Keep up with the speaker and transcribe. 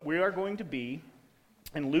are going to be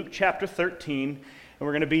in Luke chapter 13, and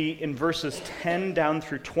we're going to be in verses 10 down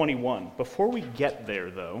through 21. Before we get there,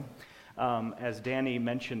 though, as Danny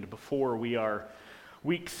mentioned before, we are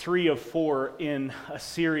week 3 of 4 in a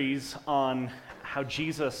series on how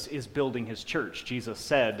Jesus is building his church. Jesus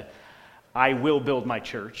said, "I will build my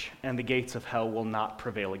church, and the gates of hell will not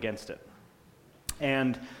prevail against it."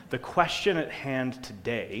 And the question at hand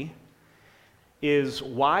today is,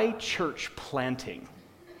 why church planting?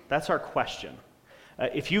 That's our question.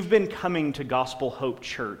 If you've been coming to Gospel Hope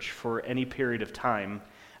Church for any period of time,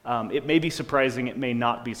 it may be surprising, it may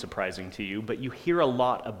not be surprising to you, but you hear a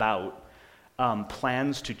lot about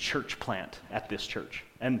plans to church plant at this church.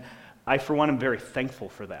 And I, for one, am very thankful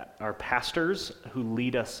for that. Our pastors who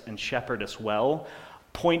lead us and shepherd us well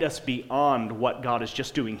point us beyond what God is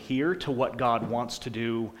just doing here to what God wants to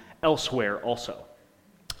do elsewhere also.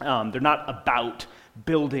 They're not about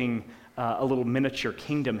building a little miniature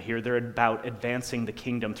kingdom here. They're about advancing the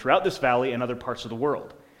kingdom throughout this valley and other parts of the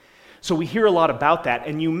world. So we hear a lot about that,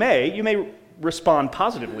 and you may respond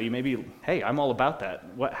positively. You may be, "Hey, I'm all about that.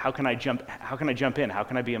 How can I jump in? How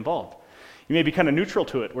can I be involved?" You may be kind of neutral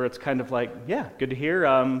to it, where it's kind of like, "Yeah, good to hear.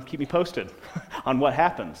 Keep me posted on what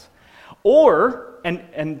happens." Or,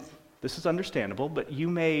 and this is understandable, but you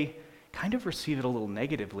may kind of receive it a little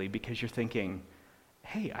negatively because you're thinking,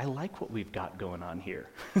 "Hey, I like what we've got going on here.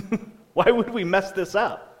 Why would we mess this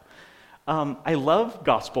up?" I love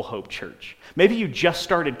Gospel Hope Church. Maybe you just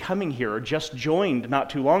started coming here or just joined not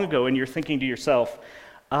too long ago and you're thinking to yourself,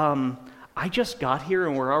 I just got here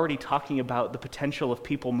and we're already talking about the potential of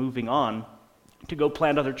people moving on to go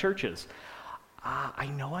plant other churches. I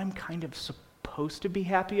know I'm kind of supposed to be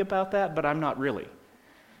happy about that, but I'm not really.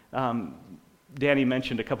 Danny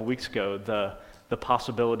mentioned a couple weeks ago the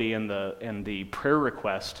possibility and the prayer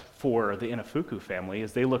request for the Inafuku family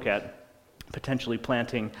as they look at potentially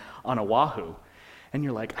planting on Oahu. And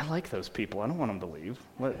you're like, "I like those people. I don't want them to leave.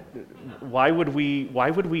 Why would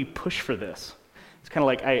we push for this?" It's kind of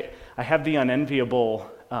like I have the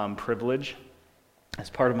unenviable privilege as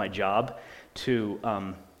part of my job to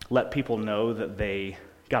let people know that they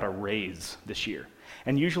got a raise this year.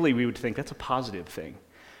 And usually we would think that's a positive thing.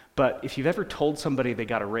 But if you've ever told somebody they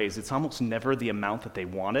got a raise, it's almost never the amount that they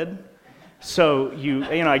wanted. So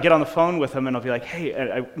I get on the phone with them and I'll be like,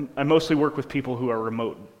 "Hey," I mostly work with people who are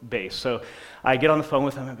remote based. So I get on the phone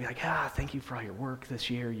with them and be like, "Thank you for all your work this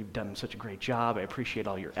year. You've done such a great job. I appreciate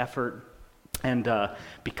all your effort. And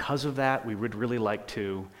because of that, we would really like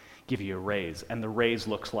to give you a raise. And the raise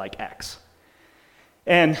looks like X."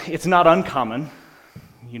 And it's not uncommon.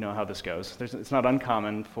 You know how this goes. It's not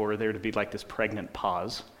uncommon for there to be like this pregnant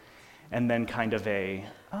pause. And then kind of a,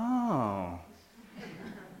 "Oh,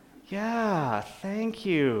 yeah, thank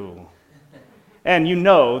you." And you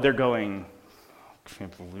know they're going, "I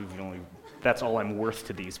can't believe that's all I'm worth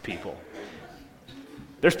to these people."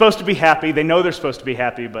 They're supposed to be happy. They know they're supposed to be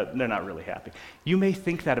happy, but they're not really happy. You may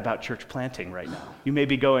think that about church planting right now. You may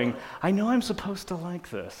be going, "I know I'm supposed to like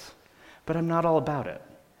this, but I'm not all about it."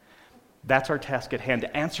 That's our task at hand,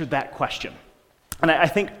 to answer that question. And I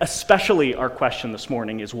think especially our question this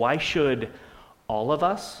morning is, why should all of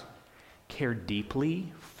us care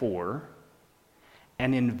deeply for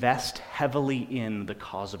and invest heavily in the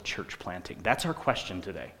cause of church planting? That's our question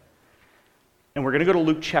today. And we're going to go to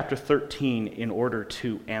Luke chapter 13 in order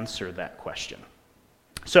to answer that question.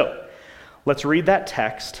 So, let's read that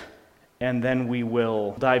text, and then we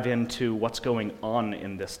will dive into what's going on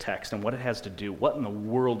in this text and what in the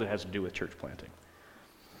world it has to do with church planting.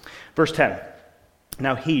 Verse 10.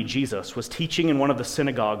 "Now he, Jesus, was teaching in one of the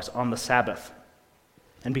synagogues on the Sabbath.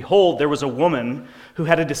 And behold, there was a woman who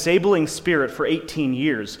had a disabling spirit for 18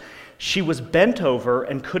 years. She was bent over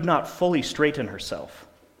and could not fully straighten herself.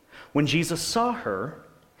 When Jesus saw her,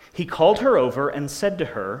 he called her over and said to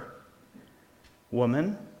her,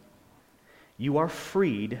 'Woman, you are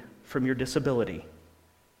freed from your disability.'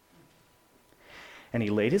 And he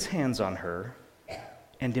laid his hands on her,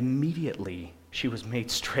 and immediately she was made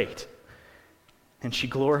straight, and she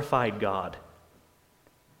glorified God.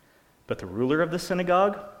 But the ruler of the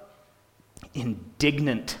synagogue,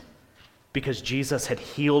 indignant because Jesus had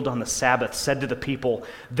healed on the Sabbath, said to the people,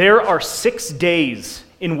 'There are 6 days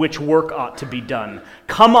in which work ought to be done.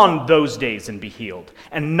 Come on those days and be healed,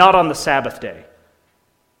 and not on the Sabbath day.'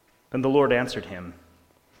 Then the Lord answered him,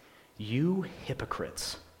 'You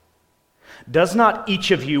hypocrites! Does not each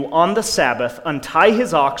of you on the Sabbath untie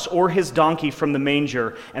his ox or his donkey from the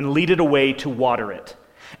manger and lead it away to water it?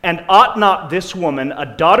 And ought not this woman, a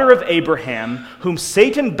daughter of Abraham, whom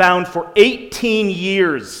Satan bound for 18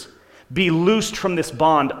 years, be loosed from this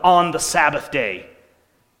bond on the Sabbath day?'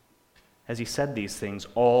 As he said these things,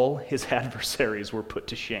 all his adversaries were put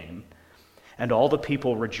to shame, and all the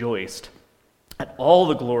people rejoiced at all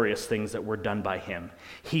the glorious things that were done by him.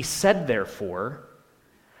 He said, therefore,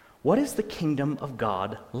 what is the kingdom of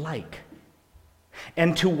God like?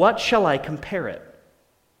 And to what shall I compare it?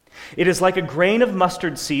 It is like a grain of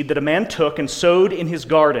mustard seed that a man took and sowed in his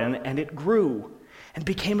garden, and it grew and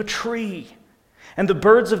became a tree, and the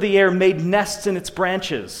birds of the air made nests in its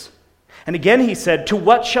branches. And again he said, to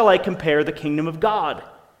what shall I compare the kingdom of God?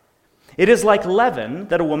 It is like leaven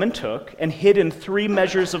that a woman took and hid in 3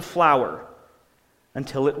 measures of flour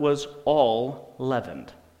until it was all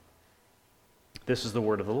leavened. This is the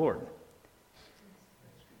word of the Lord.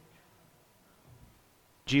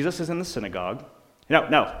 Jesus is in the synagogue. No,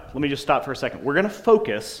 let me just stop for a second. We're going to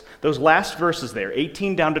focus, those last verses there,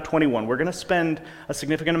 18 down to 21, we're going to spend a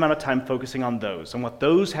significant amount of time focusing on those and what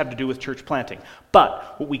those have to do with church planting.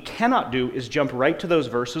 But what we cannot do is jump right to those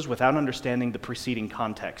verses without understanding the preceding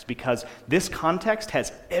context, because this context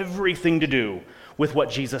has everything to do with what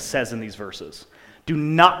Jesus says in these verses. Do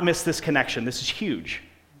not miss this connection. This is huge.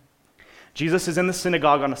 Jesus is in the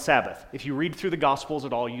synagogue on a Sabbath. If you read through the Gospels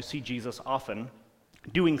at all, you see Jesus often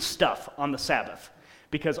doing stuff on the Sabbath,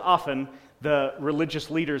 because often the religious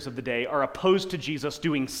leaders of the day are opposed to Jesus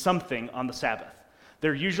doing something on the Sabbath.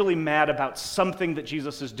 They're usually mad about something that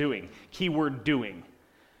Jesus is doing, keyword doing,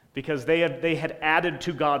 because they had added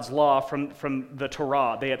to God's law from the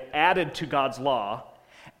Torah. They had added to God's law,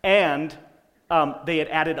 and they had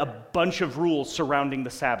added a bunch of rules surrounding the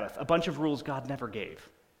Sabbath, a bunch of rules God never gave.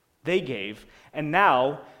 They gave, and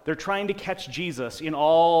now they're trying to catch Jesus in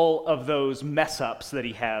all of those mess-ups that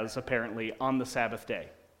he has, apparently, on the Sabbath day.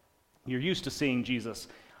 You're used to seeing Jesus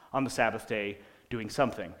on the Sabbath day doing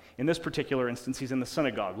something. In this particular instance, he's in the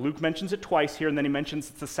synagogue. Luke mentions it twice here, and then he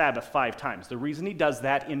mentions it's the Sabbath 5 times. The reason he does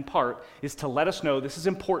that, in part, is to let us know this is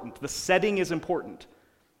important. The setting is important,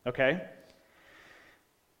 okay?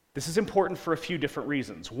 This is important for a few different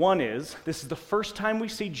reasons. One is, this is the first time we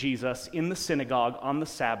see Jesus in the synagogue on the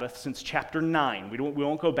Sabbath since chapter 9. We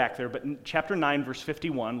won't go back there, but in chapter 9, verse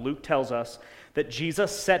 51, Luke tells us that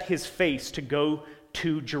Jesus set his face to go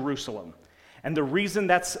to Jerusalem. And the reason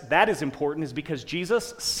that is important is because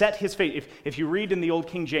Jesus set his face. If you read in the Old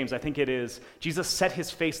King James, I think it is, Jesus set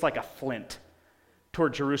his face like a flint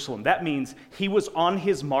toward Jerusalem. That means he was on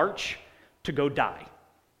his march to go die.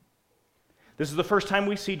 This is the first time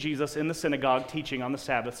we see Jesus in the synagogue teaching on the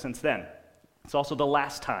Sabbath since then. It's also the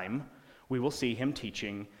last time we will see him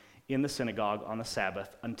teaching in the synagogue on the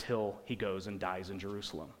Sabbath until he goes and dies in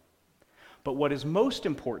Jerusalem. But what is most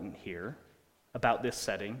important here about this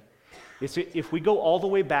setting is if we go all the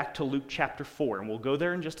way back to Luke chapter 4, and we'll go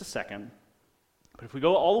there in just a second, but if we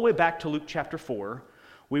go all the way back to Luke chapter 4,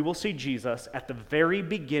 we will see Jesus at the very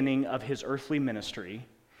beginning of his earthly ministry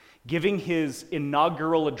giving his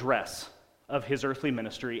inaugural address of his earthly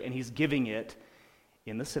ministry, and he's giving it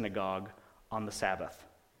in the synagogue on the Sabbath.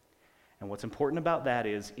 And what's important about that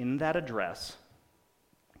is, in that address,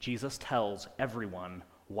 Jesus tells everyone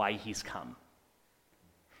why he's come.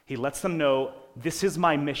 He lets them know, this is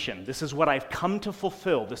my mission. This is what I've come to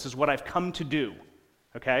fulfill. This is what I've come to do.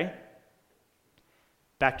 Okay?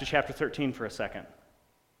 Back to chapter 13 for a second.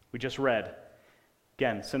 We just read,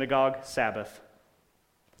 again, synagogue, Sabbath.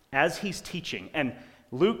 As he's teaching, and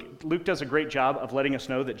Luke does a great job of letting us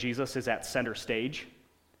know that Jesus is at center stage.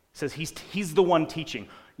 He says he's the one teaching.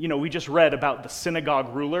 You know, we just read about the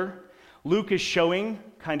synagogue ruler. Luke is showing,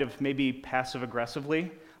 kind of maybe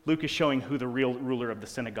passive-aggressively, Luke is showing who the real ruler of the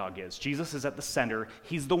synagogue is. Jesus is at the center.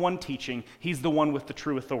 He's the one teaching. He's the one with the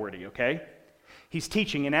true authority, okay? He's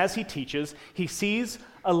teaching, and as he teaches, he sees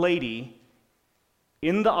a lady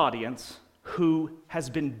in the audience who has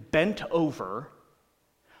been bent over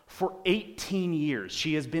for 18 years.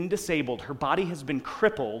 She has been disabled. Her body has been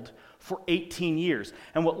crippled for 18 years.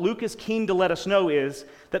 And what Luke is keen to let us know is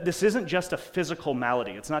that this isn't just a physical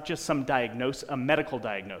malady. It's not just some a medical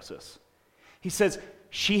diagnosis. He says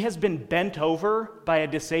she has been bent over by a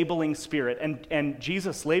disabling spirit. And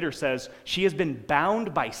Jesus later says she has been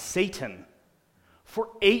bound by Satan for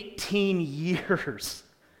 18 years.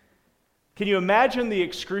 Can you imagine the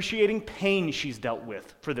excruciating pain she's dealt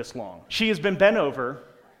with for this long? She has been bent over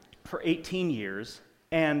for 18 years,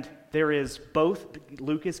 and there is both,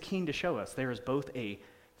 Luke is keen to show us, there is both a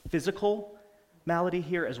physical malady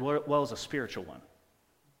here as well as a spiritual one.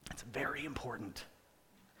 It's very important.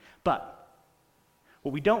 But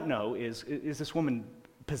what we don't know is this woman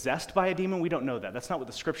possessed by a demon? We don't know that. That's not what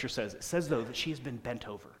the scripture says. It says, though, that she has been bent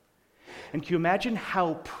over. And can you imagine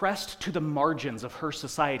how pressed to the margins of her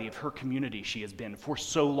society, of her community she has been for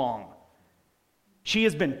so long? She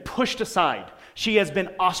has been pushed aside. She has been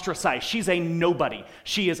ostracized. She's a nobody.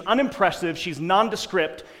 She is unimpressive. She's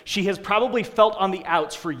nondescript. She has probably felt on the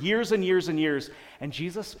outs for years and years and years. And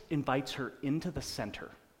Jesus invites her into the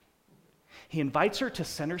center. He invites her to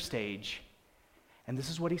center stage, and this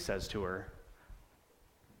is what he says to her.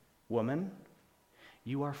 Woman,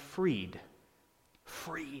 you are freed.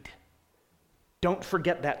 Freed. Don't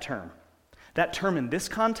forget that term. That term in this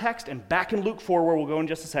context, and back in Luke 4, where we'll go in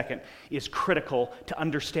just a second, is critical to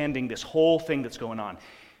understanding this whole thing that's going on.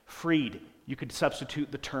 Freed. You could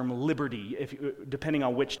substitute the term liberty, depending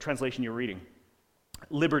on which translation you're reading.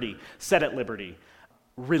 Liberty, set at liberty,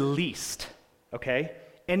 released, okay?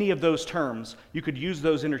 Any of those terms, you could use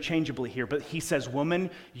those interchangeably here, but he says, woman,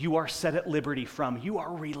 you are set at liberty from, you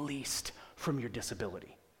are released from your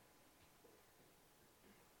disability.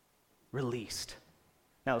 Released.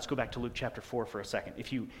 Now let's go back to Luke chapter 4 for a second.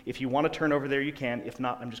 If you want to turn over there, you can. If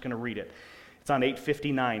not, I'm just going to read it. It's on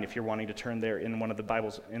 859 if you're wanting to turn there in one of the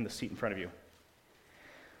Bibles in the seat in front of you.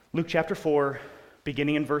 Luke chapter 4,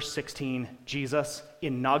 beginning in verse 16, Jesus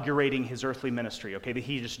inaugurating his earthly ministry. Okay,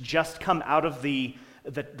 he has just come out of the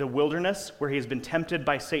wilderness where he has been tempted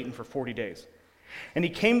by Satan for 40 days. And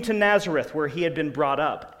he came to Nazareth where he had been brought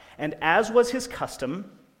up. And as was his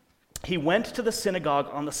custom, he went to the synagogue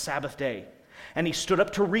on the Sabbath day. And he stood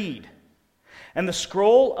up to read. And the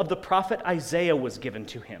scroll of the prophet Isaiah was given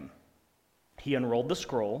to him. He unrolled the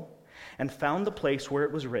scroll and found the place where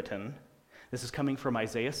it was written. This is coming from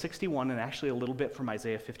Isaiah 61 and actually a little bit from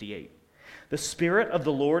Isaiah 58. The Spirit of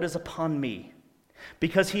the Lord is upon me,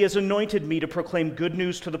 because he has anointed me to proclaim good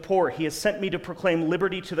news to the poor. He has sent me to proclaim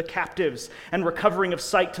liberty to the captives and recovering of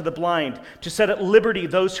sight to the blind, to set at liberty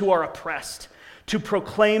those who are oppressed, to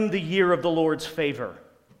proclaim the year of the Lord's favor.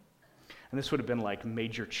 And this would have been like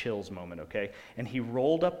major chills moment, okay? And he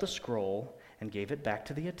rolled up the scroll and gave it back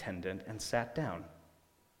to the attendant and sat down.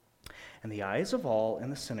 And the eyes of all in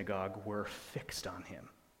the synagogue were fixed on him.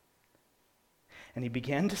 And he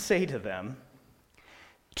began to say to them,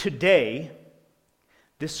 today,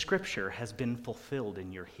 this scripture has been fulfilled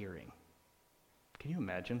in your hearing. Can you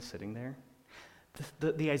imagine sitting there?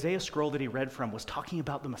 The Isaiah scroll that he read from was talking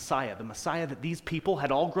about the Messiah that these people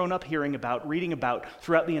had all grown up hearing about, reading about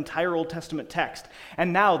throughout the entire Old Testament text.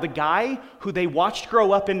 And now the guy who they watched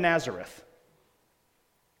grow up in Nazareth,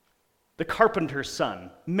 the carpenter's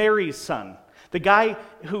son, Mary's son, the guy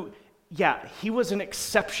who, he was an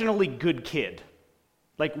exceptionally good kid,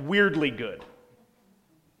 like weirdly good.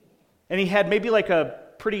 And he had maybe like a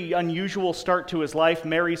pretty unusual start to his life.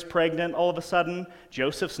 Mary's pregnant all of a sudden.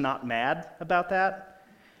 Joseph's not mad about that.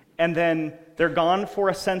 And then they're gone for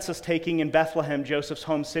a census taking in Bethlehem, Joseph's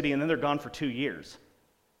home city, and then they're gone for 2 years.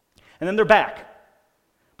 And then they're back.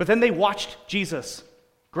 But then they watched Jesus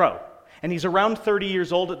grow. And he's around 30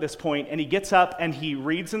 years old at this point, and he gets up and he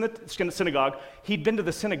reads in the synagogue. He'd been to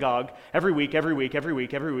the synagogue every week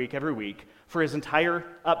for his entire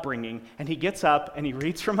upbringing, and he gets up and he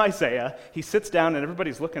reads from Isaiah. He sits down and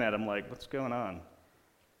everybody's looking at him like, what's going on?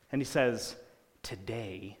 And he says,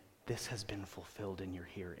 today this has been fulfilled in your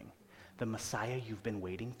hearing. The Messiah you've been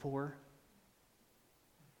waiting for,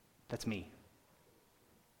 that's me.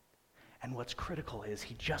 And what's critical is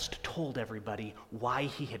he just told everybody why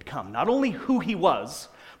he had come. Not only who he was,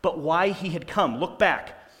 but why he had come. Look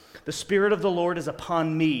back. The Spirit of the Lord is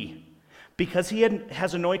upon me, because he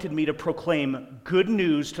has anointed me to proclaim good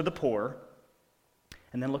news to the poor.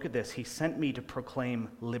 And then look at this. He sent me to proclaim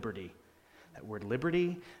liberty. That word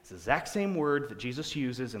liberty is the exact same word that Jesus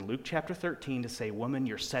uses in Luke chapter 13 to say, woman,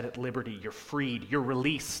 you're set at liberty, you're freed, you're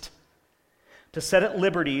released. To set at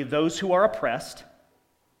liberty those who are oppressed.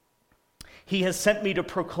 He has sent me to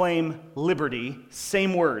proclaim liberty,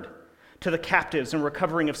 same word, to the captives and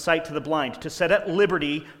recovering of sight to the blind. To set at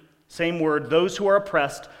liberty, same word, those who are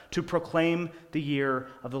oppressed, to proclaim the year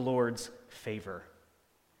of the Lord's favor.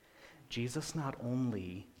 Jesus not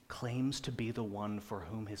only claims to be the one for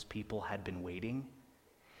whom his people had been waiting,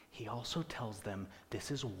 he also tells them,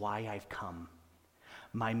 this is why I've come.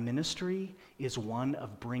 My ministry is one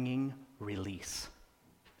of bringing release,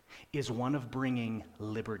 is one of bringing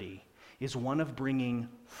liberty, is one of bringing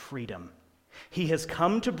freedom. He has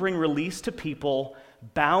come to bring release to people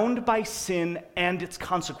bound by sin and its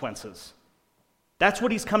consequences. That's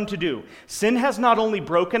what he's come to do. Sin has not only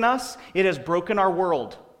broken us, it has broken our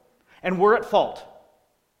world. And we're at fault.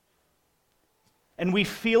 And we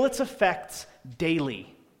feel its effects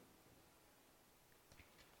daily.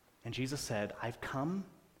 And Jesus said, I've come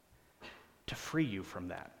to free you from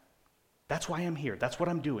that. That's why I'm here. That's what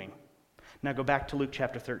I'm doing. Now go back to Luke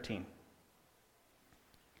chapter 13.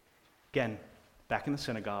 Again, back in the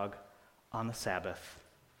synagogue on the Sabbath.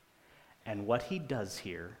 And what he does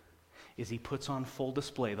here is he puts on full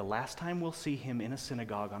display. The last time we'll see him in a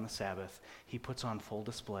synagogue on the Sabbath, he puts on full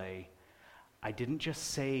display, I didn't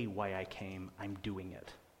just say why I came, I'm doing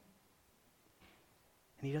it.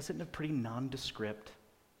 And he does it in a pretty nondescript,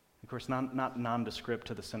 of course, not nondescript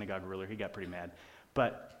to the synagogue ruler, he got pretty mad,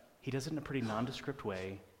 but he does it in a pretty nondescript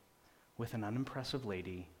way with an unimpressive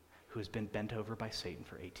lady who has been bent over by Satan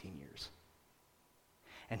for 18 years.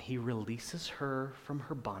 And he releases her from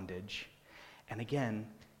her bondage. And again,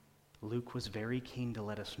 Luke was very keen to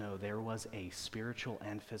let us know there was a spiritual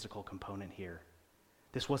and physical component here.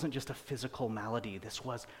 This wasn't just a physical malady. This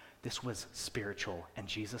was spiritual, and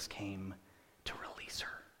Jesus came to release her.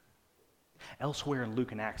 Elsewhere in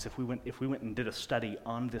Luke and Acts, if we went and did a study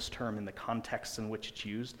on this term in the context in which it's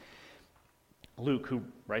used, Luke, who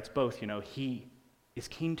writes both, he is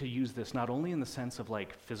keen to use this not only in the sense of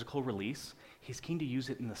like physical release, he's keen to use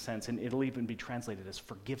it in the sense, and it'll even be translated as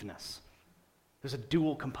forgiveness. There's a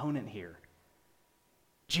dual component here.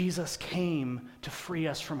 Jesus came to free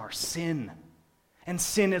us from our sin. And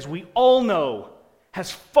sin, as we all know,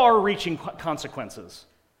 has far-reaching consequences.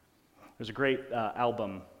 There's a great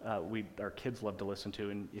album our kids love to listen to,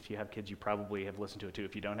 and if you have kids, you probably have listened to it too.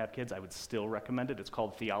 If you don't have kids, I would still recommend it. It's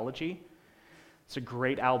called Theology. It's a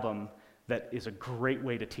great album that is a great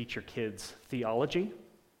way to teach your kids theology,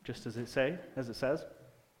 just as it says.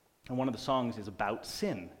 And one of the songs is about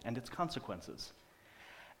sin and its consequences.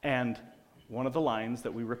 And one of the lines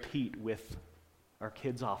that we repeat with our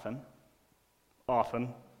kids often,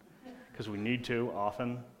 because we need to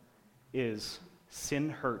often, is sin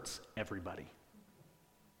hurts everybody.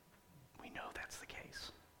 We know that's the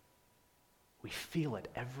case. We feel it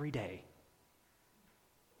every day.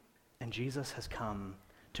 And Jesus has come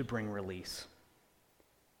to bring release.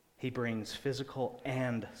 He brings physical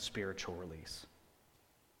and spiritual release.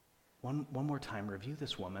 One more time, review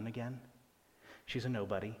this woman again. She's a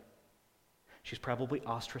nobody. She's probably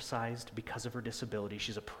ostracized because of her disability.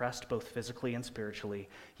 She's oppressed both physically and spiritually,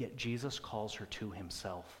 yet Jesus calls her to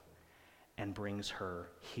himself and brings her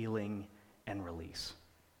healing and release.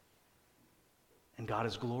 And God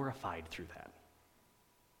is glorified through that.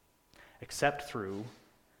 Except through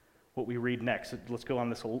what we read next. Let's go on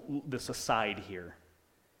this aside here.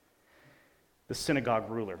 The synagogue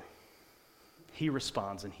ruler. He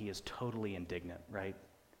responds and he is totally indignant, right?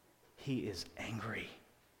 He is angry.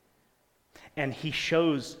 And he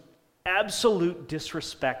shows absolute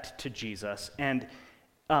disrespect to Jesus and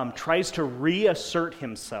tries to reassert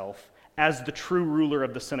himself as the true ruler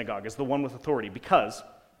of the synagogue, as the one with authority, because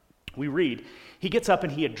we read, he gets up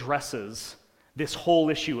and he addresses this whole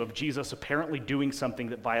issue of Jesus apparently doing something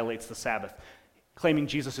that violates the Sabbath, claiming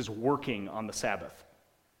Jesus is working on the Sabbath.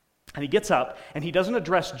 And he gets up and he doesn't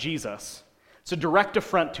address Jesus. It's a direct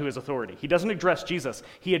affront to his authority. He doesn't address Jesus.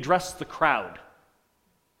 He addresses the crowd.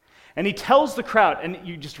 And he tells the crowd, and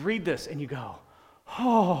you just read this and you go,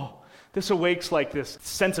 oh, this awakes like this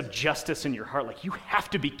sense of justice in your heart, like you have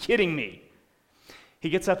to be kidding me. He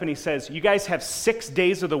gets up and he says, you guys have 6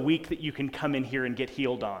 days of the week that you can come in here and get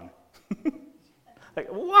healed on. Like,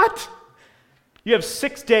 what? You have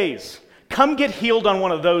 6 days. Come get healed on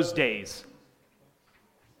one of those days.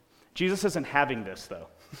 Jesus isn't having this, though.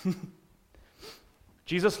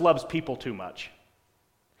 Jesus loves people too much.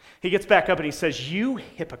 He gets back up and he says, you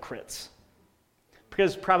hypocrites.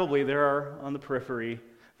 Because probably there are on the periphery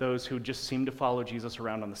those who just seem to follow Jesus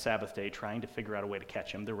around on the Sabbath day trying to figure out a way to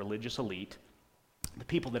catch him, the religious elite, the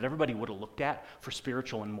people that everybody would have looked at for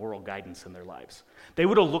spiritual and moral guidance in their lives. They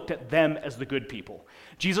would have looked at them as the good people.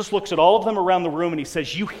 Jesus looks at all of them around the room and he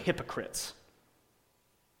says, you hypocrites.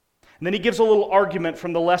 And then he gives a little argument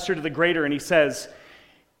from the lesser to the greater and he says,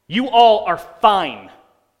 you all are fine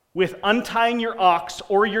with untying your ox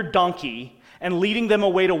or your donkey and leading them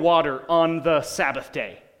away to water on the Sabbath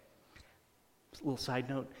day. Just a little side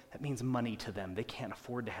note, that means money to them. They can't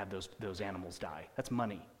afford to have those animals die. That's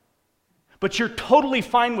money. But you're totally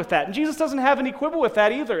fine with that. And Jesus doesn't have any quibble with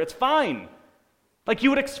that either. It's fine. Like you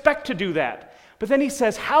would expect to do that. But then he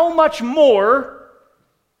says, how much more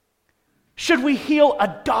should we heal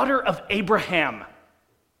a daughter of Abraham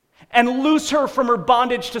and loose her from her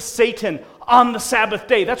bondage to Satan on the Sabbath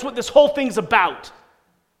day? That's what this whole thing's about.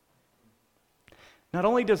 Not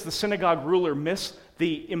only does the synagogue ruler miss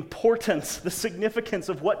the importance, the significance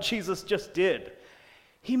of what Jesus just did,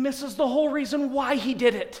 he misses the whole reason why he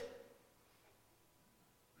did it.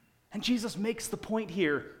 And Jesus makes the point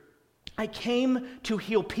here, I came to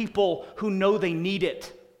heal people who know they need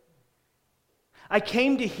it. I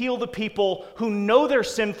came to heal the people who know they're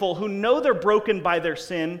sinful, who know they're broken by their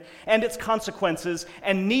sin and its consequences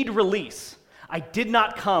and need release. I did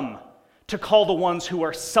not come to call the ones who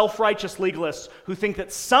are self-righteous legalists who think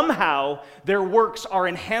that somehow their works are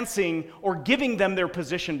enhancing or giving them their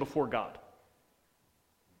position before God.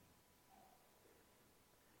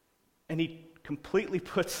 And he completely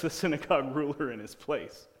puts the synagogue ruler in his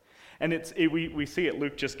place. And we see it.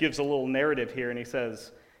 Luke just gives a little narrative here, and he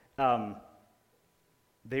says,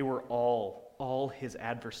 they were all his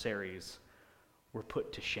adversaries were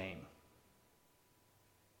put to shame.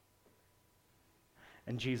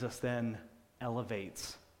 And Jesus then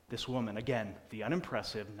elevates this woman, again, the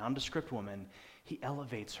unimpressive, nondescript woman, he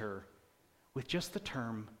elevates her with just the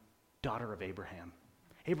term daughter of Abraham.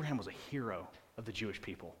 Abraham was a hero of the Jewish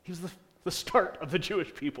people. He was the start of the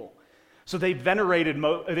Jewish people. So they venerated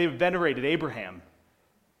Abraham.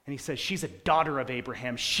 And he says, she's a daughter of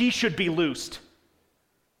Abraham. She should be loosed.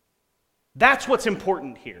 That's what's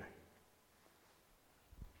important here.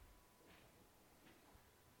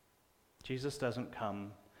 Jesus doesn't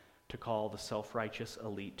come to call the self-righteous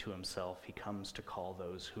elite to himself. He comes to call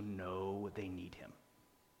those who know they need him.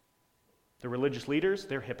 The religious leaders,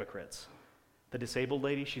 they're hypocrites. The disabled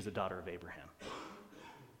lady, she's a daughter of Abraham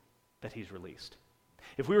that he's released.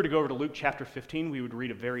 If we were to go over to Luke chapter 15, we would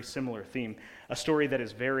read a very similar theme, a story that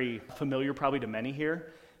is very familiar probably to many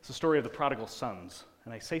here. It's the story of the prodigal sons.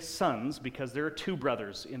 And I say sons because there are two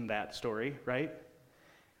brothers in that story, right?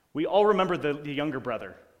 We all remember the younger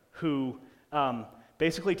brother who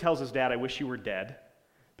basically tells his dad, I wish you were dead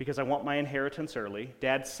because I want my inheritance early.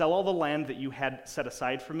 Dad, sell all the land that you had set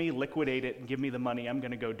aside for me, liquidate it, and give me the money. I'm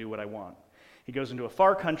going to go do what I want. He goes into a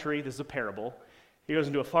far country. This is a parable. He goes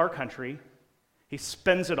into a far country. He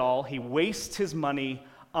spends it all. He wastes his money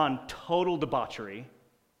on total debauchery.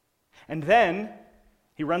 And then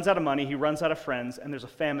he runs out of money. He runs out of friends, and there's a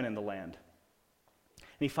famine in the land.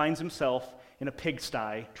 And he finds himself in a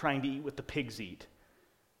pigsty trying to eat what the pigs eat.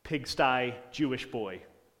 Pigsty, Jewish boy.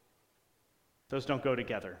 Those don't go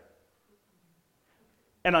together.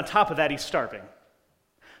 And on top of that, he's starving.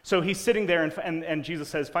 So he's sitting there, and Jesus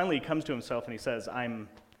says, finally he comes to himself and he says, I'm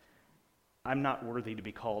not worthy to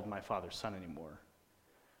be called my father's son anymore.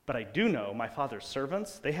 But I do know my father's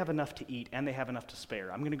servants, they have enough to eat and they have enough to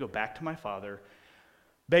spare. I'm going to go back to my father,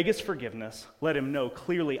 beg his forgiveness, let him know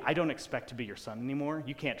clearly, I don't expect to be your son anymore.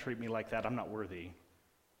 You can't treat me like that. I'm not worthy.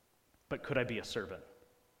 But could I be a servant?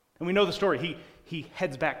 And we know the story. He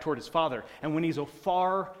heads back toward his father, and when he's a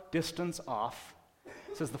far distance off,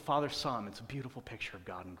 it says the father saw him. It's a beautiful picture of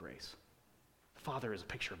God and grace. The father is a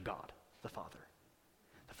picture of God, the father.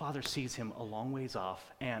 The father sees him a long ways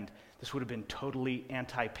off, and this would have been totally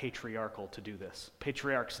anti-patriarchal to do this.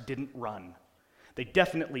 Patriarchs didn't run. They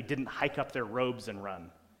definitely didn't hike up their robes and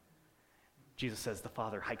run. Jesus says the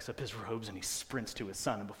father hikes up his robes and he sprints to his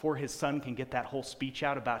son. And before his son can get that whole speech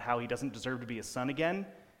out about how he doesn't deserve to be his son again,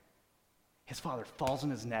 his father falls on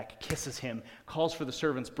his neck, kisses him, calls for the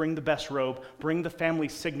servants, bring the best robe, bring the family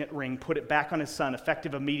signet ring, put it back on his son,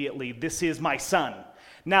 effective immediately. This is my son.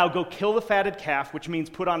 Now go kill the fatted calf, which means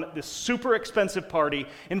put on this super expensive party,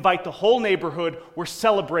 invite the whole neighborhood. We're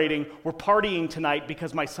celebrating, we're partying tonight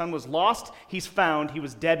because my son was lost, he's found, he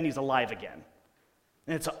was dead, and he's alive again.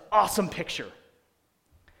 And it's an awesome picture.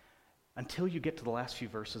 Until you get to the last few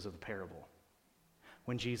verses of the parable,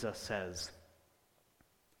 when Jesus says,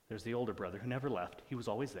 there's the older brother who never left. He was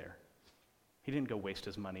always there. He didn't go waste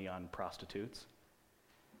his money on prostitutes.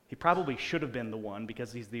 He probably should have been the one,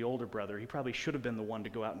 because he's the older brother, he probably should have been the one to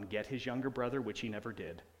go out and get his younger brother, which he never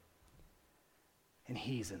did. And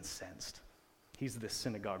he's incensed. He's the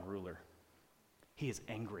synagogue ruler. He is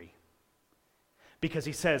angry. Because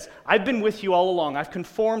he says, I've been with you all along. I've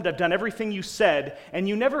conformed. I've done everything you said, and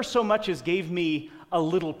you never so much as gave me a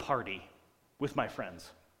little party with my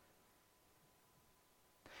friends.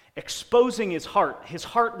 Exposing his heart. His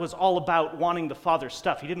heart was all about wanting the Father's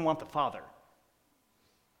stuff. He didn't want the Father.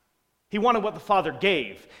 He wanted what the Father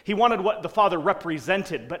gave. He wanted what the Father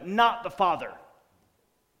represented, but not the Father.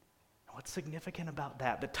 What's significant about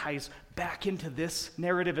that ties back into this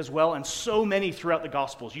narrative as well, and so many throughout the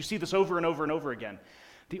Gospels? You see this over and over and over again.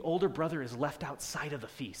 The older brother is left outside of the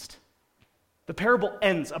feast. The parable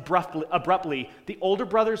ends abruptly. The older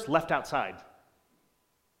brother's left outside.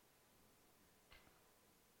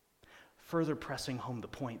 Further pressing home the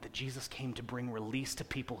point that Jesus came to bring release to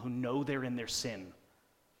people who know they're in their sin.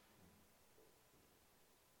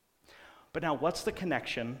 But now, what's the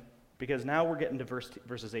connection? Because now we're getting to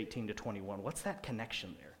verses 18 to 21. What's that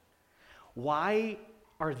connection there? Why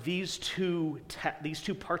are these two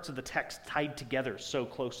parts of the text tied together so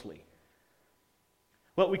closely?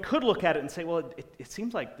 Well, we could look at it and say, well, it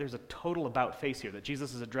seems like there's a total about face here, that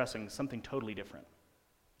Jesus is addressing something totally different.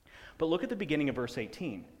 But look at the beginning of verse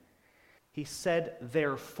 18. He said,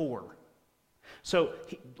 therefore. So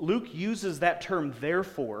Luke uses that term,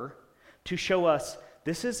 therefore, to show us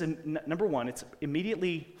this is, number one, it's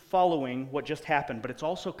immediately following what just happened, but it's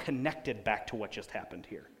also connected back to what just happened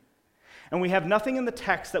here. And we have nothing in the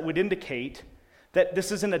text that would indicate that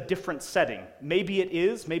this is in a different setting. Maybe it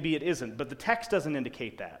is, maybe it isn't, but the text doesn't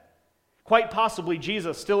indicate that. Quite possibly,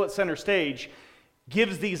 Jesus, still at center stage,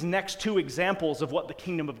 gives these next two examples of what the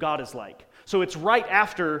kingdom of God is like. So it's right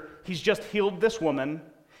after he's just healed this woman,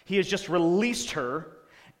 he has just released her,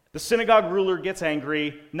 the synagogue ruler gets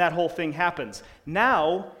angry, and that whole thing happens.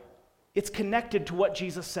 Now, it's connected to what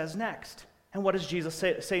Jesus says next. And what does Jesus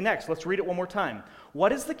say next? Let's read it one more time.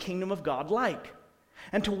 What is the kingdom of God like?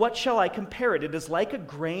 And to what shall I compare it? It is like a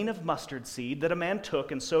grain of mustard seed that a man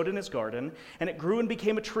took and sowed in his garden, and it grew and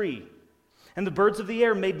became a tree. And the birds of the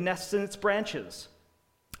air made nests in its branches.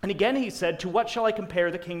 And again he said, to what shall I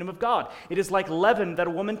compare the kingdom of God? It is like leaven that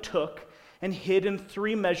a woman took and hid in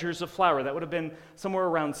 3 measures of flour. That would have been somewhere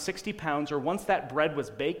around 60 pounds, or once that bread was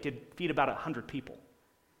baked, it'd feed about 100 people,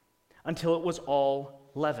 until it was all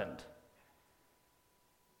leavened.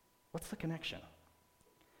 What's the connection?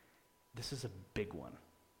 This is a big one.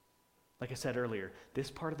 Like I said earlier, this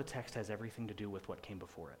part of the text has everything to do with what came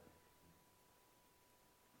before it.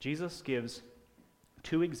 Jesus gives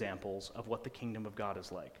 2 examples of what the kingdom of God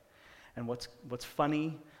is like. And what's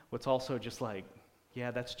funny, what's also just like, yeah,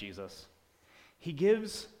 that's Jesus. He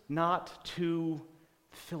gives not 2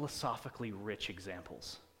 philosophically rich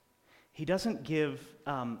examples. He doesn't give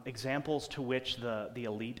examples to which the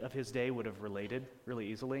elite of his day would have related really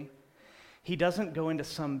easily. He doesn't go into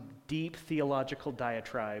some deep theological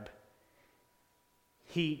diatribe.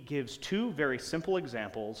 He gives 2 very simple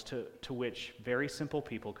examples to which very simple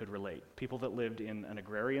people could relate. People that lived in an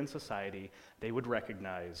agrarian society, they would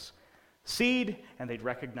recognize seed and they'd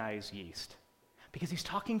recognize yeast. Because he's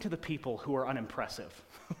talking to the people who are unimpressive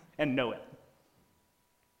and know it.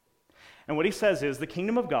 And what he says is the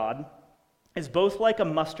kingdom of God is both like a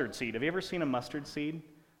mustard seed. Have you ever seen a mustard seed?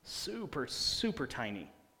 Super, super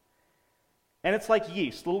tiny. And it's like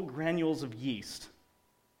yeast, little granules of yeast.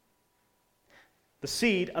 The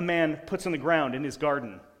seed a man puts in the ground in his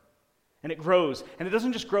garden, and it grows. And it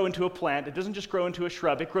doesn't just grow into a plant, it doesn't just grow into a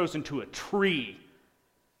shrub, it grows into a tree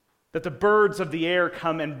that the birds of the air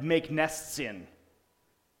come and make nests in.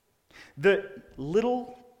 The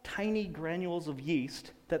little tiny granules of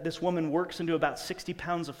yeast that this woman works into about 60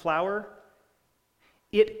 pounds of flour,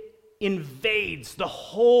 it invades the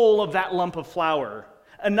whole of that lump of flour,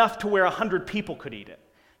 enough to where 100 people could eat it,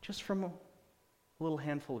 just from a little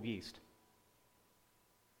handful of yeast.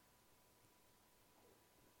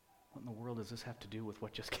 What in the world does this have to do with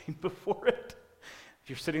what just came before it? If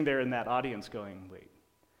you're sitting there in that audience going, wait,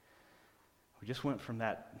 we just went from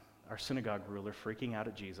our synagogue ruler freaking out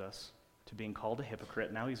at Jesus to being called a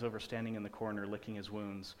hypocrite. Now he's over standing in the corner licking his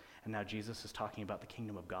wounds, and now Jesus is talking about the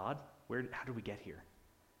kingdom of God? How did we get here?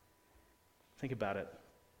 Think about it.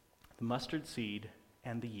 The mustard seed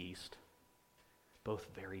and the yeast, both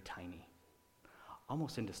very tiny,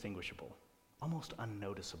 almost indistinguishable, almost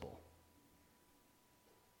unnoticeable.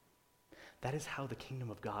 That is how the kingdom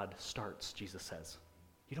of God starts, Jesus says.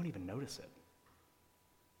 You don't even notice it.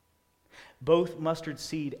 Both mustard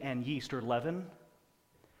seed and yeast, or leaven,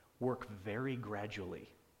 work very gradually.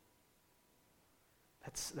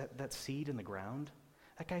 That seed in the ground,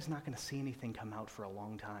 that guy's not going to see anything come out for a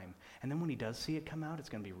long time. And then when he does see it come out, it's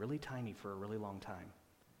going to be really tiny for a really long time.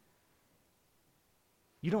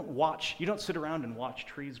 You don't sit around and watch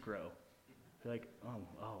trees grow. You're like,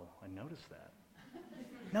 oh, I noticed that.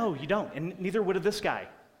 No, you don't, and neither would this guy.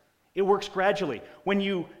 It works gradually. When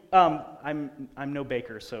you, I'm no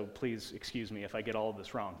baker, so please excuse me if I get all of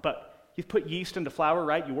this wrong, but you put yeast into flour,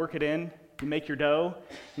 right? You work it in, you make your dough,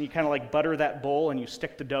 and you kind of like butter that bowl, and you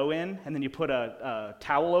stick the dough in, and then you put a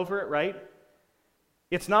towel over it, right?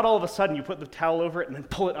 It's not all of a sudden you put the towel over it and then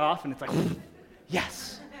pull it off, and it's like,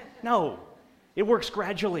 yes. No, it works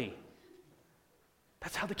gradually.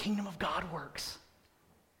 That's how the kingdom of God works.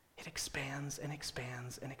 It expands and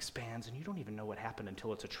expands and expands, and you don't even know what happened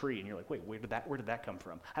until it's a tree, and you're like, wait, where did that come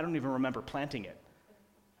from? I don't even remember planting it.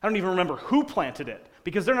 I don't even remember who planted it,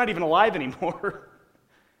 because they're not even alive anymore.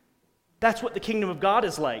 That's what the kingdom of God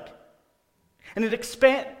is like. And it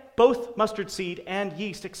expands, both mustard seed and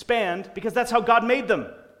yeast expand, because that's how God made them.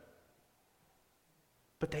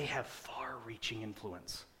 But they have far-reaching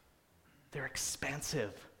influence. They're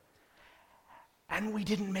expansive. And we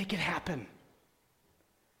didn't make it happen.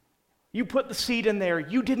 You put the seed in there.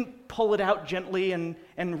 You didn't pull it out gently and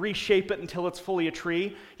reshape it until it's fully a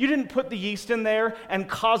tree. You didn't put the yeast in there and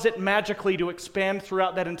cause it magically to expand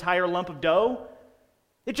throughout that entire lump of dough.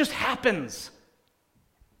 It just happens.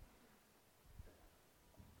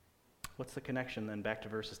 What's the connection then back to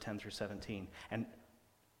verses 10 through 17? And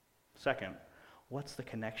second, what's the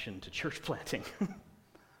connection to church planting?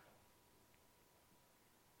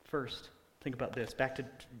 First, think about this. Back to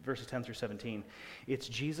verses 10 through 17. It's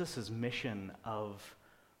Jesus' mission of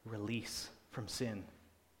release from sin,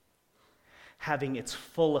 having its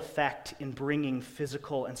full effect in bringing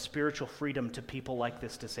physical and spiritual freedom to people like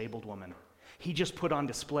this disabled woman. He just put on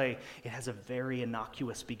display, it has a very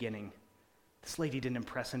innocuous beginning. This lady didn't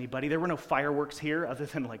impress anybody. There were no fireworks here other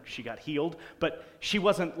than like she got healed, but she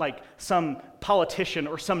wasn't like some politician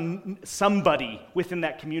or somebody within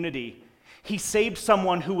that community. He saved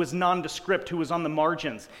someone who was nondescript, who was on the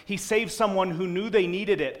margins. He saved someone who knew they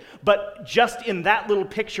needed it. But just in that little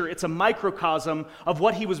picture, it's a microcosm of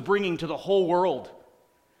what he was bringing to the whole world.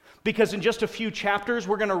 Because in just a few chapters,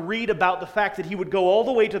 we're going to read about the fact that he would go all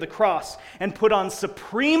the way to the cross and put on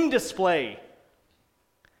supreme display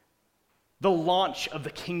the launch of the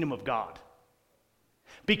kingdom of God.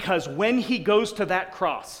 Because when he goes to that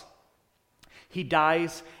cross, he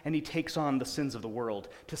dies and he takes on the sins of the world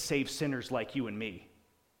to save sinners like you and me.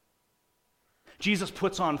 Jesus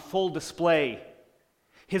puts on full display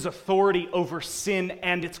his authority over sin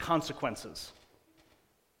and its consequences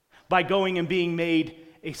by going and being made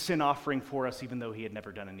a sin offering for us, even though he had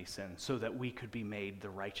never done any sin, so that we could be made the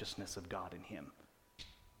righteousness of God in him.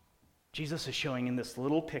 Jesus is showing in this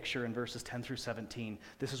little picture in verses 10 through 17,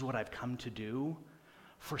 this is what I've come to do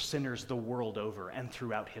for sinners the world over and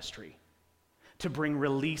throughout history, to bring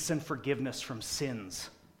release and forgiveness from sins.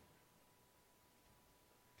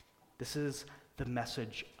 This is the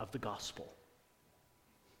message of the gospel.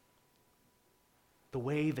 The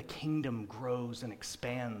way the kingdom grows and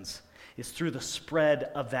expands is through the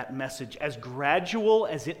spread of that message, as gradual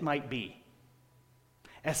as it might be,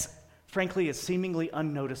 as frankly as seemingly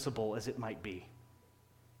unnoticeable as it might be.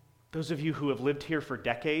 Those of you who have lived here for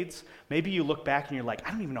decades, maybe you look back and you're like,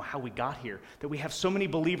 I don't even know how we got here, that we have so many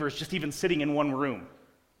believers just even sitting in one room.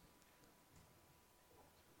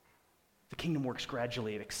 The kingdom works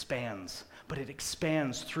gradually, it expands, but it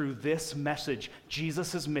expands through this message,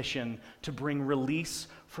 Jesus' mission to bring release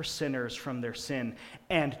for sinners from their sin,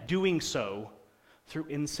 and doing so through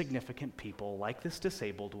insignificant people like this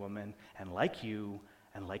disabled woman, and like you,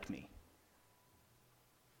 and like me.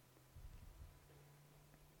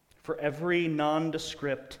 For every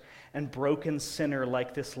nondescript and broken sinner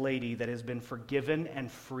like this lady that has been forgiven and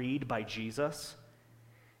freed by Jesus,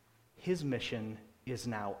 his mission is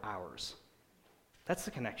now ours. That's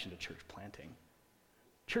the connection to church planting.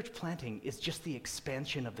 Church planting is just the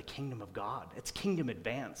expansion of the kingdom of God. It's kingdom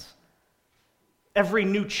advance. Every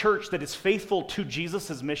new church that is faithful to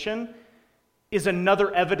Jesus' mission is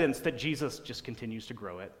another evidence that Jesus just continues to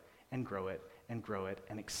grow it and grow it and grow it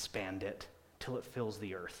and expand it till it fills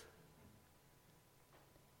the earth.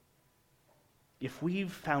 If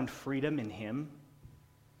we've found freedom in him,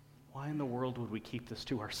 why in the world would we keep this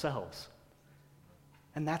to ourselves?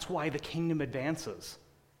 And that's why the kingdom advances.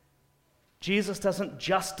 Jesus doesn't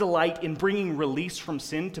just delight in bringing release from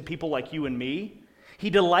sin to people like you and me. He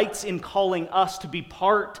delights in calling us to be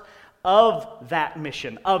part of that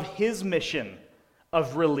mission, of his mission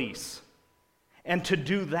of release, and to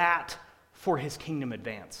do that for his kingdom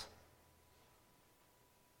advance.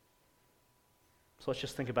 So let's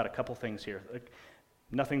just think about a couple things here.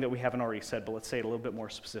 Nothing that we haven't already said, but let's say it a little bit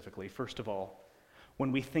more specifically. First of all,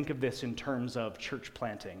 when we think of this in terms of church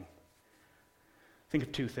planting, think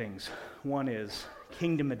of two things. One is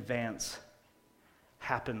kingdom advance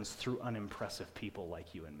happens through unimpressive people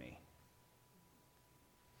like you and me.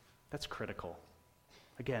 That's critical.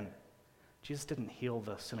 Again, Jesus didn't heal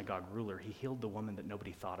the synagogue ruler. He healed the woman that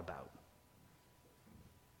nobody thought about.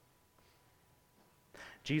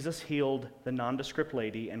 Jesus healed the nondescript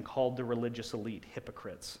lady and called the religious elite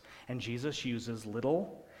hypocrites. And Jesus uses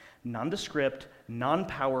little, nondescript,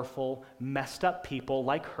 non-powerful, messed up people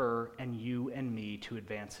like her and you and me to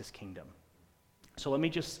advance his kingdom. So let me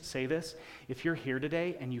just say this. If you're here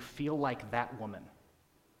today and you feel like that woman,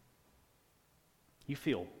 you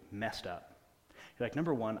feel messed up. You're like,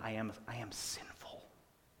 number one, I am sinful.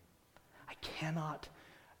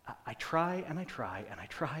 I try and I try and I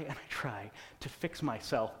try and I try to fix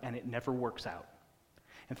myself, and it never works out.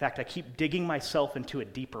 In fact, I keep digging myself into a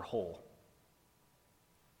deeper hole.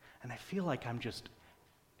 And I feel like I'm just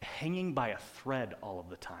hanging by a thread all of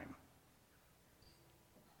the time.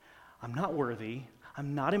 I'm not worthy.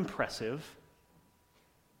 I'm not impressive.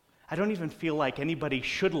 I don't even feel like anybody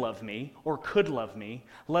should love me or could love me,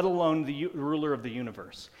 let alone the ruler of the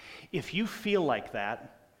universe. If you feel like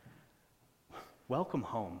that, welcome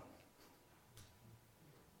home.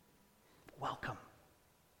 Welcome.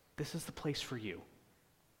 This is the place for you.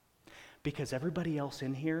 Because everybody else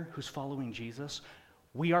in here who's following Jesus,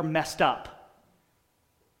 we are messed up.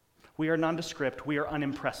 We are nondescript. We are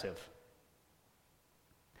unimpressive.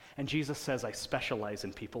 And Jesus says, I specialize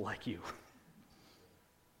in people like you.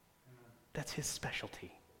 That's his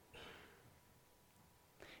specialty.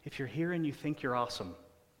 If you're here and you think you're awesome,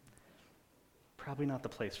 probably not the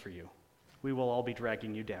place for you. We will all be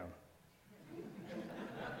dragging you down.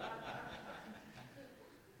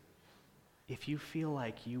 If you feel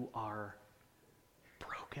like you are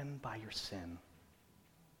broken by your sin,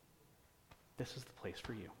 this is the place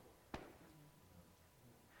for you.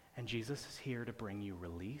 And Jesus is here to bring you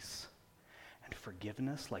release and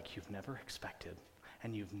forgiveness like you've never expected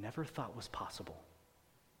and you've never thought was possible.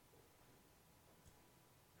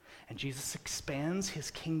 And Jesus expands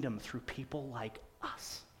his kingdom through people like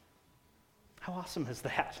us. How awesome is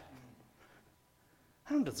that?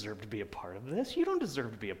 I don't deserve to be a part of this. You don't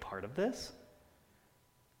deserve to be a part of this.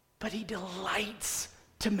 But he delights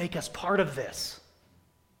to make us part of this.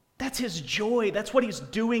 That's his joy. That's what he's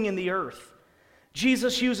doing in the earth.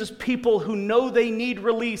 Jesus uses people who know they need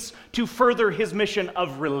release to further his mission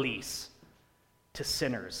of release to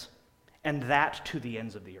sinners, and that to the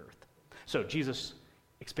ends of the earth. So Jesus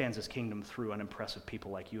expands his kingdom through unimpressive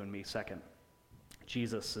people like you and me. Second,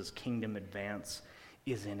 Jesus' kingdom advance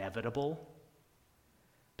is inevitable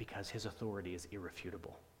because his authority is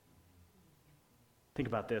irrefutable. Think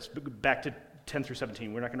about this. Back to 10 through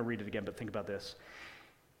 17. We're not going to read it again, but think about this.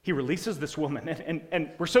 He releases this woman, and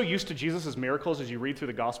we're so used to Jesus' miracles as you read through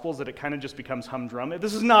the Gospels that it kind of just becomes humdrum.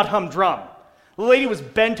 This is not humdrum. The lady was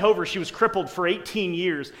bent over. She was crippled for 18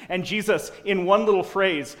 years, and Jesus, in one little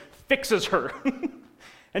phrase, fixes her.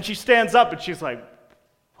 And she stands up, and she's like,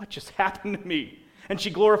 what just happened to me? And she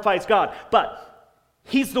glorifies God. But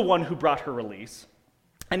he's the one who brought her release.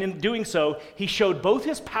 And in doing so, he showed both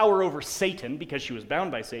his power over Satan, because she was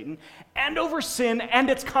bound by Satan, and over sin and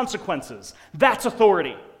its consequences. That's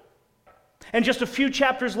authority. And just a few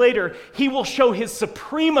chapters later, he will show his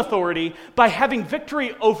supreme authority by having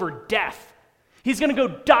victory over death. He's going to go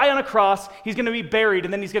die on a cross, he's going to be buried,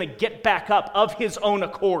 and then he's going to get back up of his own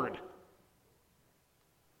accord.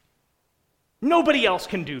 Nobody else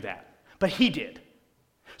can do that, but he did.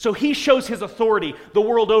 So he shows his authority the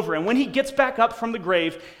world over. And when he gets back up from the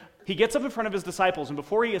grave, he gets up in front of his disciples, and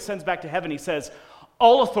before he ascends back to heaven, he says,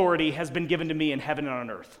 all authority has been given to me in heaven and on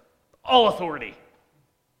earth. All authority.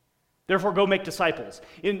 Therefore, go make disciples.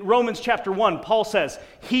 In Romans chapter 1, Paul says,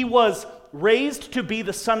 he was raised to be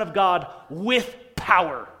the Son of God with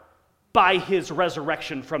power by his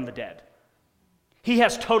resurrection from the dead. He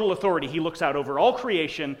has total authority. He looks out over all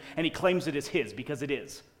creation, and he claims it is his because it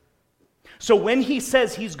is. So when he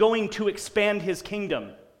says he's going to expand his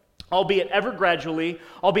kingdom, albeit ever gradually,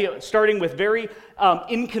 albeit starting with very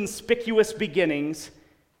inconspicuous beginnings,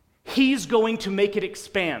 he's going to make it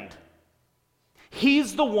expand.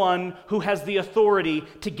 He's the one who has the authority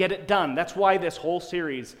to get it done. That's why this whole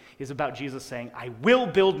series is about Jesus saying, I will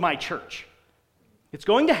build my church. It's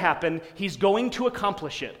going to happen. He's going to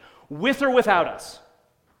accomplish it, with or without us.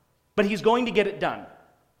 But he's going to get it done.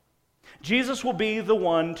 Jesus will be the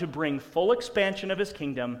one to bring full expansion of his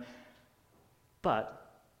kingdom,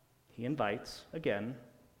 but he invites, again,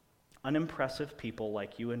 unimpressive people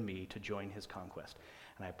like you and me to join his conquest.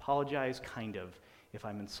 And I apologize, kind of, if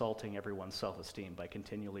I'm insulting everyone's self-esteem by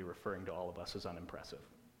continually referring to all of us as unimpressive.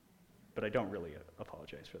 But I don't really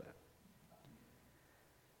apologize for that.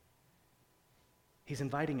 He's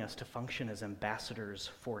inviting us to function as ambassadors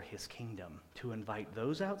for his kingdom, to invite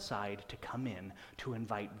those outside to come in, to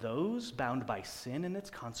invite those bound by sin and its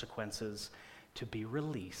consequences to be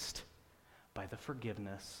released by the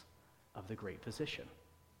forgiveness of the great physician.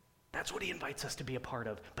 That's what he invites us to be a part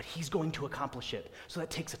of, but he's going to accomplish it. So that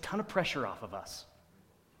takes a ton of pressure off of us.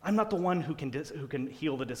 I'm not the one who can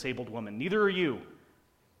heal the disabled woman. Neither are you.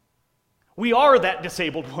 We are that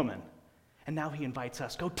disabled woman. And now he invites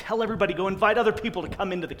us, go tell everybody, go invite other people to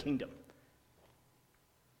come into the kingdom.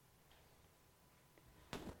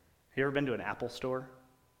 Have you ever been to an Apple store?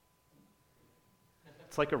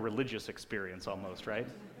 It's like a religious experience almost, right?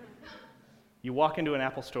 You walk into an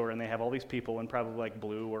Apple store and they have all these people in probably like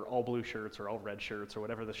blue or all blue shirts or all red shirts or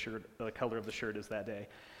whatever the color of the shirt is that day.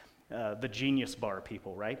 The Genius Bar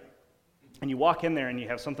people, right? And you walk in there and you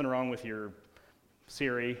have something wrong with your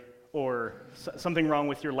Siri or something wrong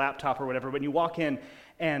with your laptop or whatever, but you walk in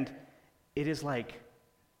and it is like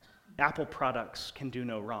Apple products can do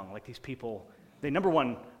no wrong. Like these people, they number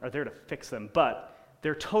one are there to fix them, but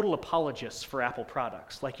they're total apologists for Apple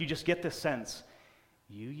products. Like you just get this sense,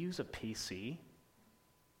 you use a PC?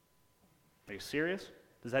 Are you serious?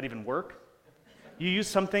 Does that even work? You use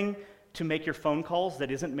something to make your phone calls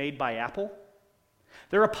that isn't made by Apple.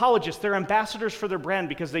 They're apologists, they're ambassadors for their brand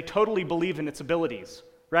because they totally believe in its abilities,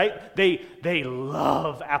 right? They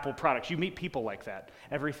love Apple products. You meet people like that.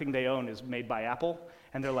 Everything they own is made by Apple,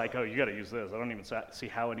 and they're like, oh, you got to use this. I don't even see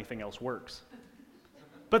how anything else works.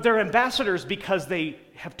 But they're ambassadors because they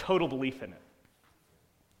have total belief in it.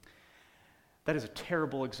 That is a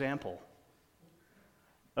terrible example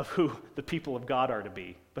of who the people of God are to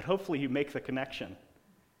be. But hopefully you make the connection.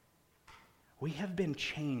 We have been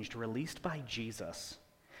changed, released by Jesus,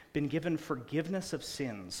 been given forgiveness of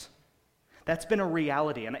sins. That's been a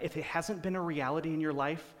reality. And if it hasn't been a reality in your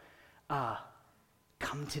life,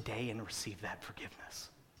 come today and receive that forgiveness.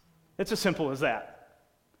 It's as simple as that.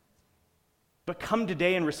 But come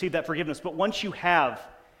today and receive that forgiveness. But once you have,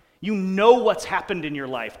 you know what's happened in your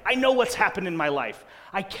life. I know what's happened in my life.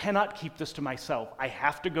 I cannot keep this to myself. I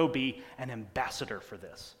have to go be an ambassador for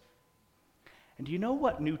this. And do you know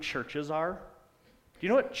what new churches are? Do you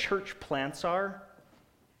know what church plants are?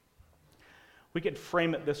 We could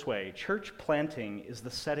frame it this way. Church planting is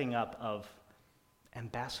the setting up of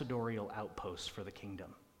ambassadorial outposts for the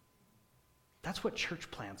kingdom. That's what church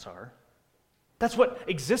plants are. That's what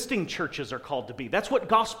existing churches are called to be. That's what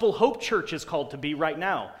Gospel Hope Church is called to be right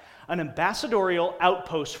now. An ambassadorial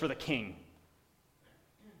outpost for the King.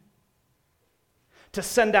 To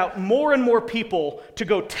send out more and more people to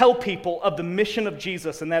go tell people of the mission of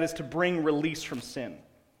Jesus, and that is to bring release from sin.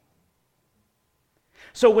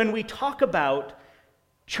 So when we talk about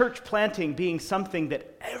church planting being something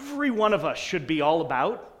that every one of us should be all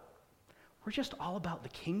about, we're just all about the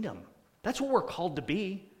kingdom. That's what we're called to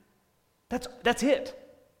be. That's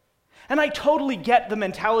it. And I totally get the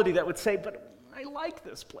mentality that would say, but I like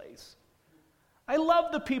this place. I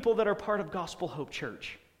love the people that are part of Gospel Hope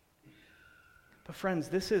Church. But friends,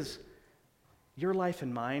 this is your life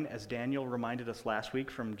and mine, as Daniel reminded us last week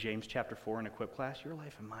from James chapter 4 in Equip class. Your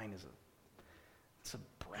life and mine is it's a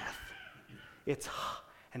breath.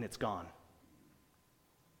 And it's gone.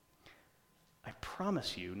 I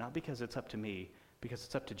promise you, not because it's up to me, because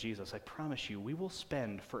it's up to Jesus, I promise you, we will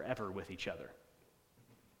spend forever with each other.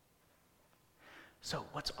 So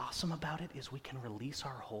what's awesome about it is we can release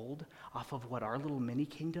our hold off of what our little mini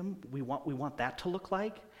kingdom, we want that to look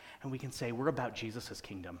like, and we can say we're about Jesus'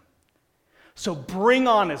 kingdom. So bring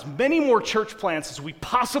on as many more church plants as we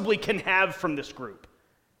possibly can have from this group.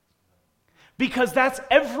 Because that's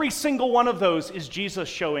every single one of those is Jesus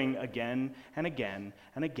showing again and again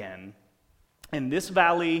and again in this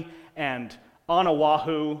valley and on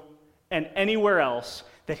Oahu and anywhere else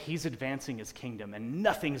that he's advancing his kingdom and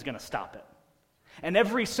nothing's going to stop it. And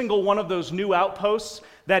every single one of those new outposts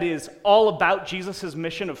that is all about Jesus'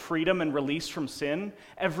 mission of freedom and release from sin,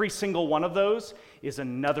 every single one of those is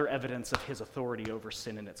another evidence of his authority over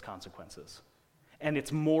sin and its consequences. And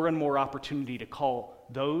it's more and more opportunity to call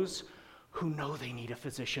those who know they need a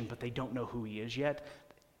physician but they don't know who he is yet.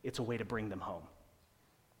 It's a way to bring them home.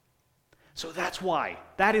 So that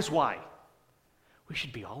is why we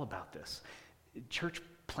should be all about this. Church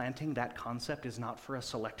planting, that concept is not for a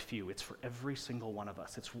select few. It's for every single one of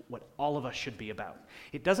us. It's what all of us should be about.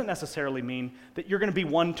 It doesn't necessarily mean that you're going to be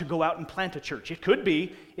one to go out and plant a church. It could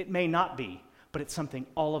be, it may not be, but it's something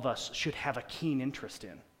all of us should have a keen interest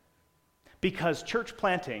in. Because church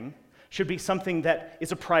planting should be something that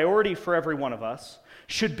is a priority for every one of us,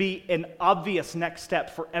 should be an obvious next step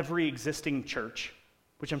for every existing church,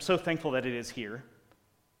 which I'm so thankful that it is here.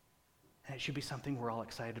 And it should be something we're all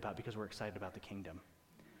excited about because we're excited about the kingdom.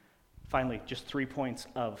 Finally, just 3 points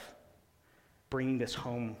of bringing this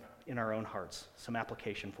home in our own hearts, some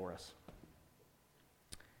application for us.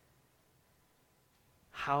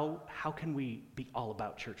 How can we be all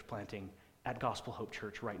about church planting at Gospel Hope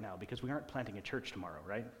Church right now? Because we aren't planting a church tomorrow,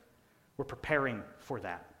 right? We're preparing for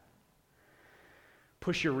that.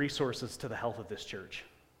 Push your resources to the health of this church.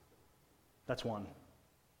 That's one.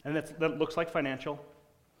 And that looks like financial.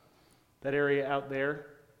 That area out there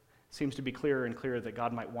seems to be clearer and clearer that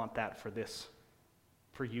God might want that for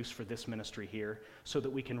use for this ministry here, so that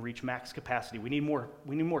we can reach max capacity. We need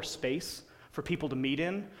more space for people to meet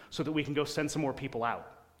in, so that we can go send some more people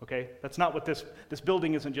out. Okay, that's not what this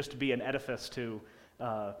building isn't just to be an edifice to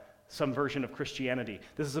some version of Christianity.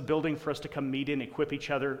 This is a building for us to come meet in, equip each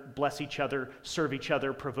other, bless each other, serve each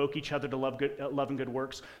other, provoke each other to love and good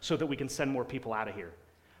works, so that we can send more people out of here.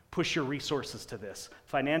 Push your resources to this.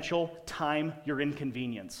 Financial, time, your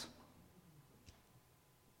inconvenience.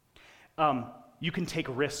 You can take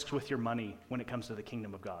risks with your money when it comes to the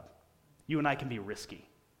kingdom of God. You and I can be risky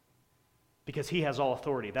because he has all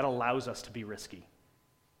authority. That allows us to be risky.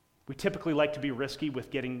 We typically like to be risky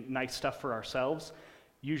with getting nice stuff for ourselves.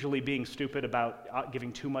 usually being stupid about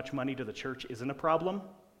giving too much money to the church isn't a problem.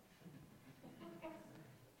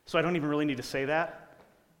 So I don't even really need to say that.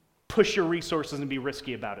 Push your resources and be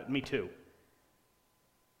risky about it. Me too.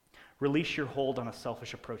 Release your hold on a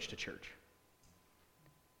selfish approach to church.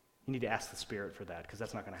 You need to ask the Spirit for that, because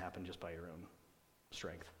that's not going to happen just by your own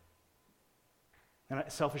strength. And a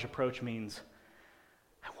selfish approach means,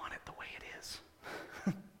 I want it the way it is.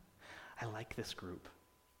 I like this group.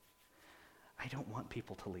 I don't want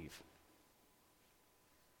people to leave.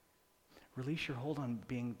 Release your hold on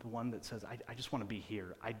being the one that says, I just want to be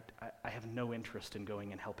here. I have no interest in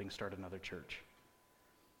going and helping start another church.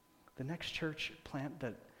 The next church plant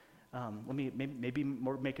that,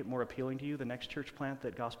 make it more appealing to you. The next church plant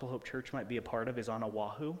that Gospel Hope Church might be a part of is on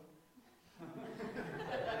Oahu.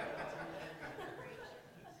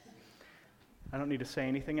 I don't need to say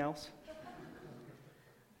anything else.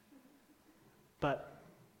 But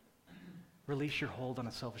release your hold on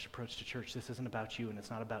a selfish approach to church. This isn't about you, and it's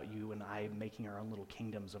not about you and I making our own little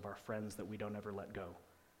kingdoms of our friends that we don't ever let go.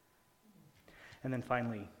 And then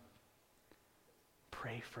finally,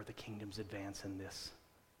 pray for the kingdom's advance in this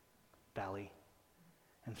valley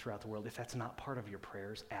and throughout the world. If that's not part of your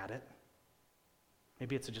prayers, add it.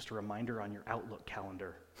 Maybe it's just a reminder on your Outlook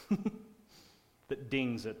calendar that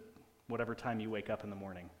dings at whatever time you wake up in the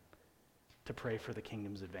morning to pray for the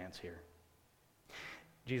kingdom's advance here.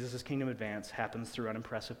 Jesus' kingdom advance happens through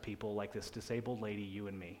unimpressive people like this disabled lady, you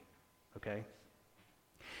and me, okay?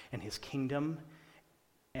 And his kingdom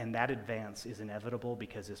and that advance is inevitable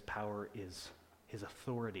because his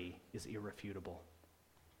authority is irrefutable.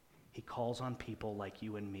 He calls on people like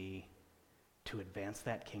you and me to advance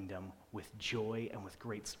that kingdom with joy and with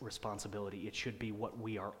great responsibility. It should be what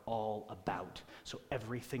we are all about. So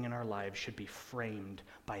everything in our lives should be framed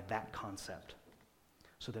by that concept,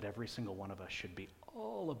 so that every single one of us should be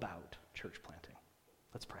all about church planting.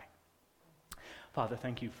 Let's pray. Father,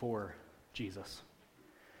 thank you for Jesus.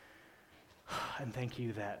 And thank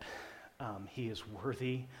you that he is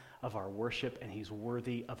worthy of our worship, and he's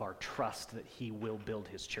worthy of our trust that he will build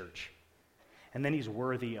his church. And then he's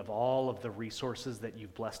worthy of all of the resources that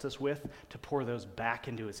you've blessed us with to pour those back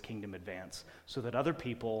into his kingdom advance, so that other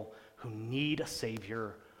people who need a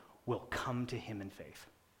Savior will come to him in faith.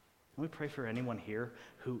 And we pray for anyone here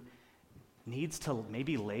who needs to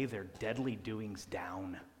maybe lay their deadly doings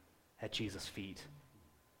down at Jesus' feet,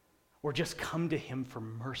 or just come to him for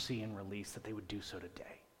mercy and release, that they would do so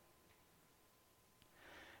today.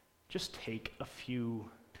 Just take a few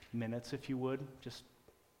minutes, if you would, just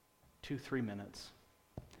 2-3 minutes,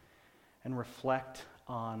 and reflect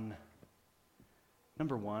on,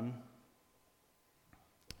 number one,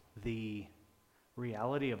 the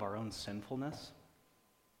reality of our own sinfulness,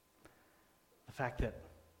 the fact that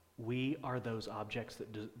we are those objects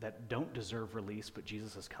that don't deserve release, but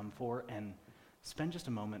Jesus has come for, and spend just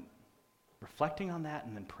a moment reflecting on that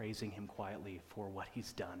and then praising him quietly for what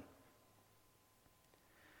he's done.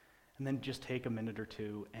 And then just take a minute or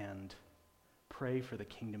two and pray for the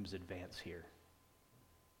kingdom's advance here.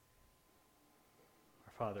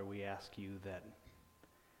 Our Father, we ask you that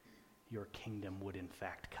your kingdom would in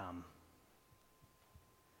fact come.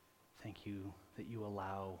 Thank you that you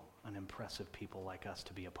allow an impressive people like us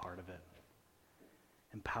to be a part of it.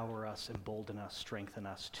 Empower us, embolden us, strengthen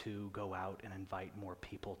us to go out and invite more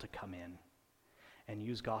people to come in. And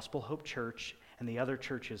use Gospel Hope Church and the other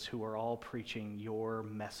churches who are all preaching your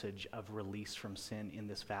message of release from sin in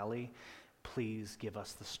this valley. Please give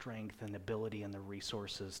us the strength and ability and the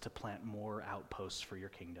resources to plant more outposts for your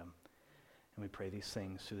kingdom. And we pray these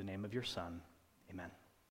things through the name of your Son. Amen.